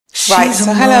Right,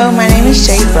 so hello, my name is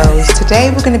Jade Rose.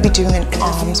 Today we're going to be doing an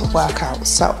arms workout.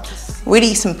 So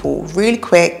really simple, really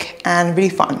quick and really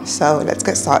fun. So let's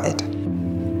get started.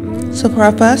 So for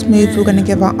our first move, we're going to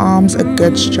give our arms a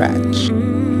good stretch.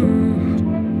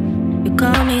 You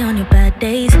call me on your bad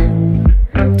days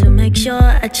to make sure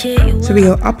I cheer you. So we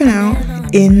go up and out,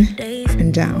 in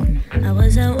and down.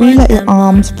 Really let your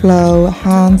arms flow,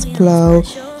 hands flow,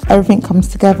 everything comes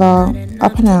together,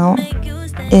 up and out,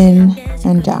 in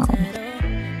and down.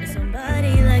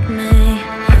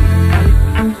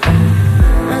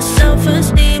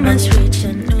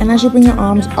 And as you bring your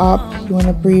arms up, you want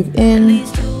to breathe in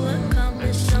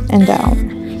and down.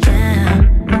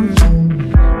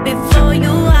 Before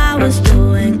you, I was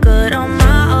doing good on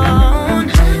my own.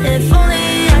 If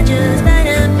only I just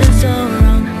hadn't been so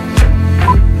wrong.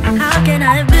 How can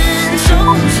I have been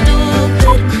so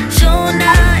stupid, so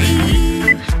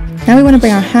naive? Now we want to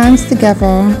bring our hands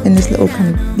together in this little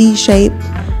kind of V shape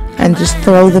and just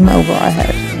throw them over our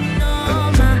head.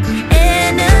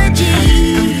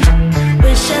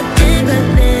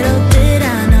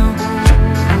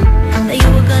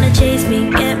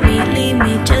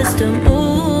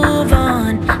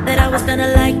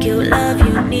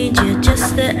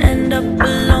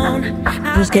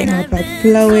 Just getting our blood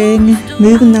flowing,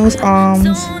 moving those arms,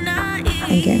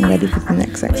 and getting ready for the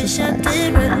next exercise.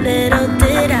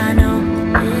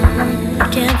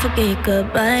 Can't forget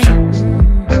goodbye.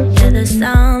 Yeah, the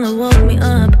sound that woke me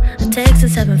up. A text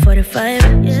at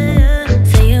 7:45. Yeah,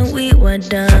 saying we were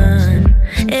done.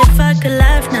 If I could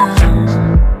laugh now,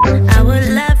 I would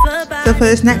laugh about. So for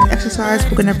this next exercise,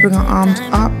 we're going to bring our arms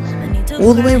up,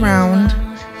 all the way around,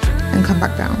 and come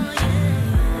back down.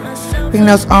 Bring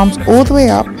those arms all the way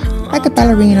up like a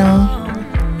ballerina,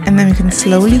 and then we can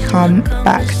slowly come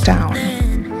back down.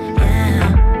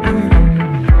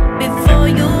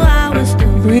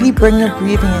 Really bring your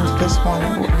breathing into this one.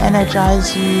 It will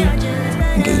energize you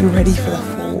and get you ready for the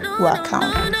full workout.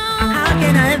 How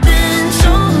can I have been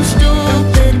so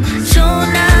stupid, so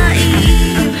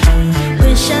naive?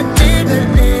 Wish I did, but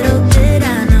little did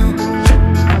I know.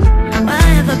 Why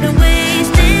have I been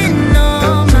wasting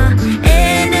all my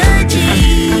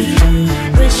energy?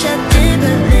 Wish I did,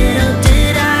 but little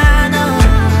did I know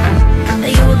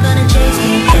that you were gonna chase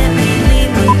me, get me,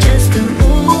 leave me just to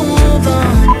move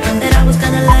on. That I was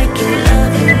gonna like you,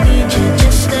 love you, need you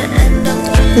just to end up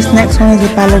alone. This next one is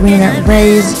a ballerina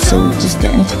raise, so we just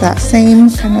get into that same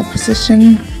kind of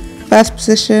position, first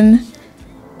position,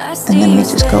 and then we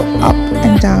just go up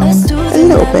and down a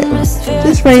little bit.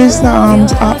 Just raise the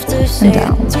arms up and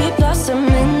down.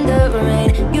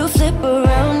 You flip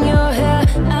around your hair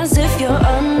as if you're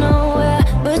unaware,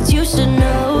 but you should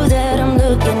know that I'm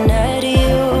looking at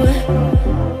you.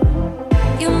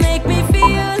 You make me feel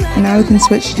like. And now we can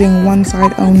switch to doing one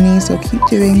side only, so keep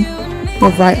doing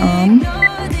your right arm.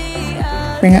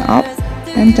 Bring it up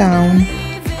and down,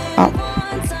 up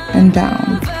and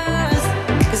down.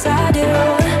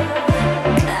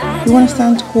 You want to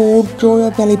stand tall, draw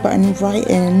your belly button right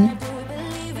in,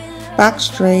 back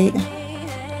straight,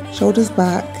 shoulders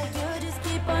back.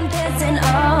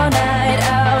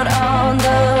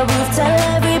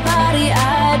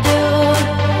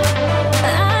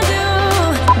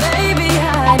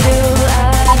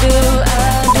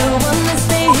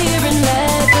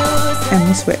 And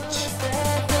we switch.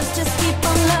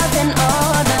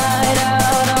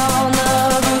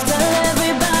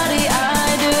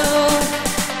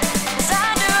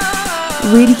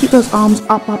 Really keep those arms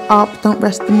up, up, up. Don't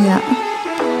rest them yet.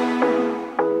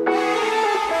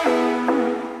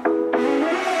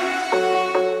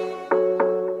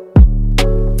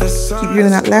 Keep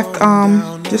doing that left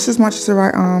arm just as much as the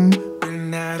right arm.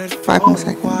 5 more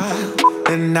seconds.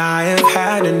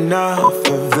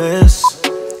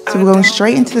 So we're going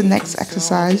straight into the next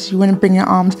exercise. You want to bring your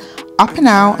arms up and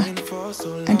out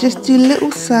and just do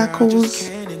little circles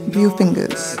with your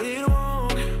fingers.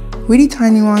 Really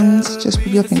tiny ones, just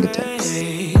with your fingertips.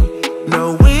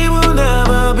 No, we will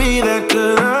never be that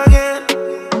good again.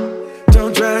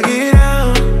 Don't drag it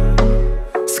out.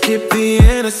 Skip the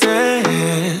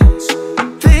innocence.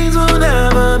 Things will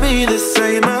never be the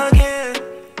same again.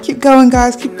 Keep going,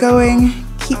 guys, keep going.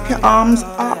 Keep your arms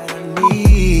up.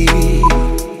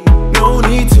 No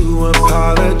need to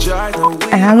apologize.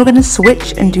 And now we're going to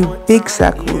switch and do big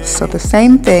circles. So the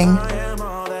same thing,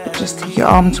 but just take your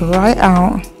arms right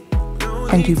out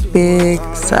and do big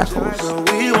circles.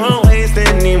 We won't waste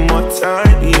any more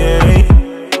time, yeah.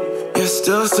 You're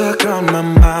still stuck on my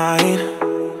mind.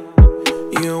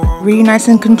 Really nice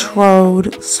and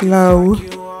controlled, slow.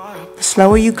 The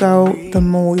slower you go, the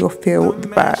more you'll feel the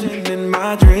burn.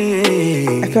 I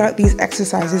feel like these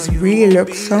exercises really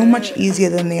look so much easier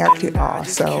than they actually are,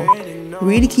 so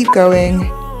really keep going.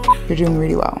 You're doing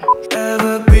really well.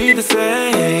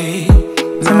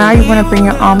 So now you want to bring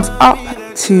your arms up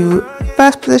to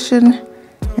first position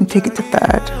and take it to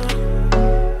third.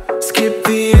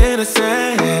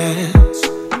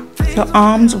 So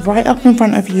arms right up in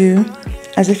front of you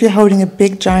as if you're holding a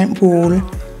big giant ball,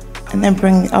 and then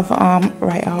bring the other arm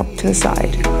right up to the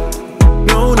side.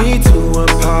 No need to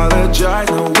apologize,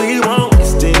 no, we won't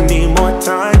waste any more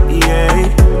time, yeah.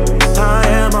 I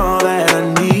am all that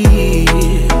I need.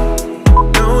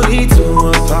 No need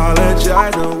to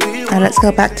apologize, no, we won't. Now let's go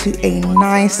back to a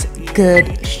nice,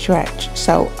 good stretch.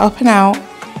 So up and out,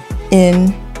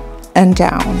 in and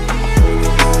down.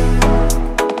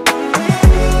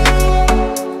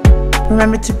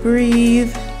 Remember to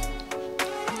breathe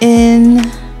in,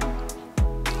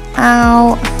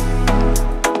 out.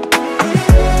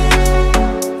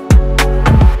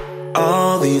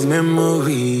 All these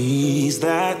memories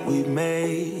that we've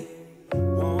made.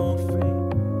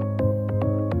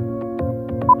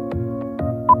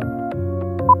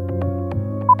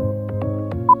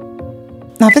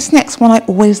 Now this next one I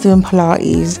always do in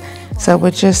Pilates. So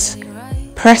we're just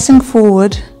pressing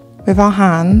forward with our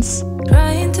hands.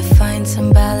 Trying to find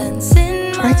some balance in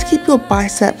Try to keep your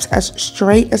biceps as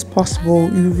straight as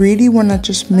possible. You really want to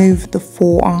just move the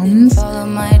forearms. all of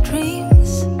my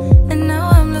dreams, and now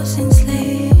I'm losing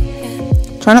sleep.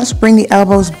 Try not to bring the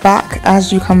elbows back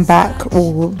as you come back,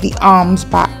 or the arms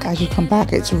back as you come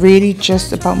back. It's really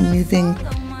just about moving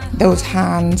those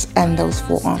hands and those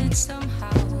forearms.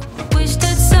 Wish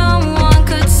that someone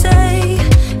could say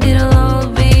it'll all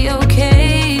be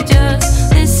okay.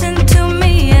 Just listen to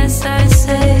me as I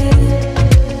say.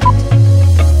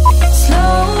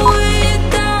 Slow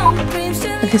it down, dreams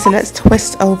till Okay, so let's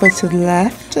twist over to the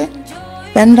left.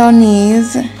 Bend our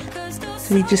knees.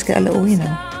 So we just get a little,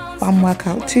 bum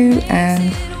workout too,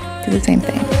 and do the same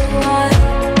thing.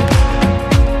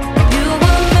 you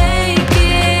will make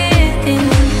it in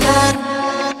time.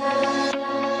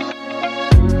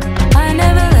 I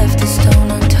never left a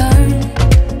stone unturned.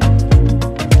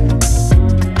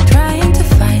 Trying to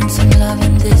find some love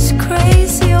in this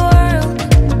crazy world.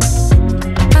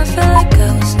 I feel like I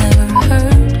was never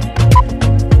heard.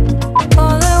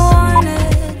 All I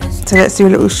wanted was So let's do a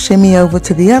little shimmy over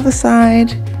to the other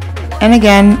side. And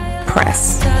again,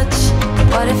 press. touch.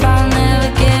 What if I'll never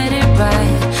get it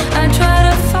right? I try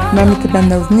to follow. Remember to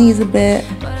bend those knees a bit.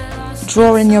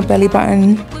 Draw in your belly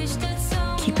button.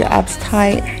 Keep your abs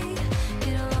tight.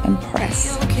 And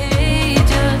press. Okay,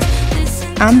 just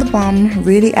listen. And the bum,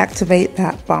 really activate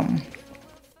that bum.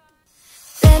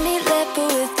 Let me level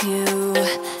with you.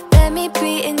 Let me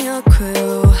be in your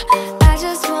crew. I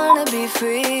just wanna be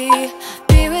free.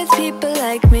 Be with people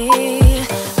like me.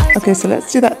 Okay, so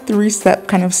let's do that 3-step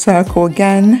kind of circle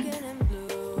again.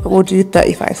 But we'll do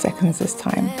 35 seconds this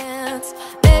time.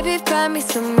 Baby, find me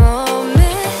some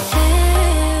romance.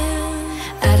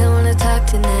 I don't wanna talk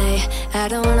tonight. I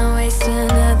don't wanna waste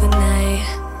another night.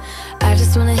 I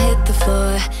just wanna hit the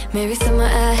floor. Maybe somewhere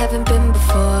I haven't been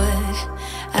before.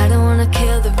 I don't wanna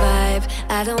kill the vibe.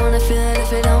 I don't wanna feel it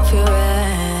if it don't feel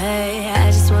right. I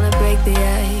just wanna break the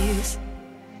ice.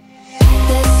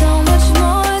 There's so much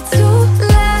more to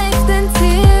life than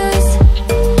tears.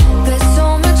 There's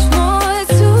so much more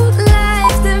to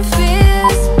life than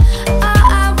fears. All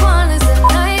I want is a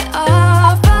night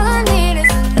off. All I need is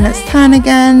a And night let's turn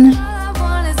again. I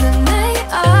want is a night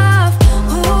off.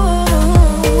 Ooh.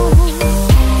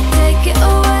 Take it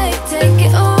away, take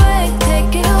it away,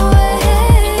 take it away.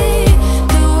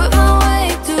 Do it my way,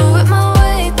 do it my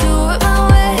way, do it my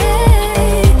way.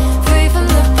 Free from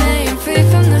the pain, free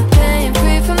from the pain,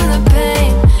 free from the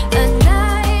pain. A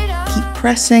night off. Keep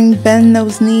pressing, bend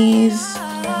those knees.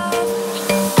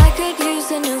 I could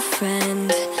use a new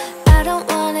friend. I don't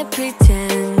wanna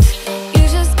pretend. You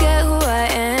just get who I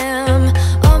am.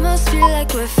 Almost feel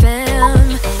like we're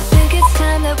fam. Think it's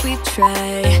time that we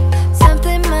try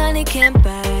something money can't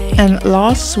buy. And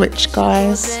last switch,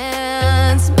 guys.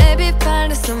 Dance, maybe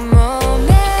find us some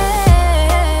romance.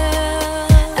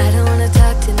 I don't wanna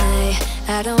talk tonight.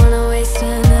 I don't wanna waste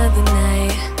another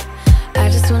night. I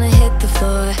just wanna hit the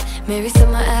floor. Maybe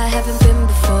somewhere I haven't been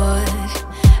before.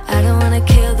 I don't wanna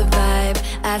kill the vibe.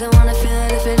 I don't wanna feel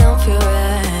it if it don't feel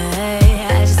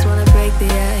right. I just wanna break the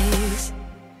ice.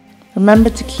 Remember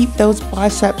to keep those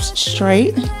biceps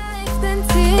straight.